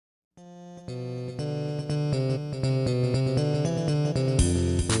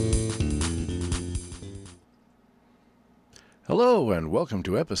Hello and welcome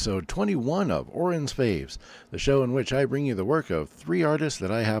to episode 21 of Oren's Faves, the show in which I bring you the work of 3 artists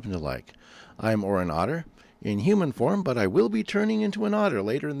that I happen to like. I'm Oren Otter, in human form, but I will be turning into an otter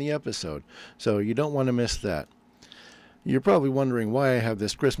later in the episode, so you don't want to miss that. You're probably wondering why I have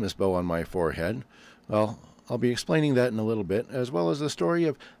this Christmas bow on my forehead. Well, I'll be explaining that in a little bit, as well as the story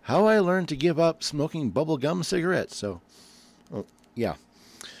of how I learned to give up smoking bubblegum cigarettes, yeah.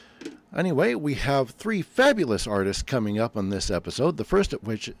 Anyway, we have 3 fabulous artists coming up on this episode, the first of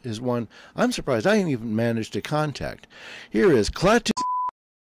which is one I'm surprised I haven't even managed to contact. Here is Klaatu.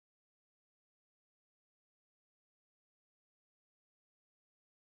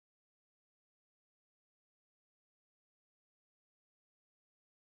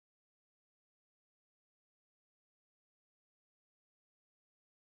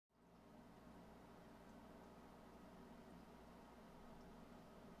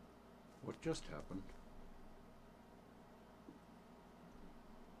 What just happened?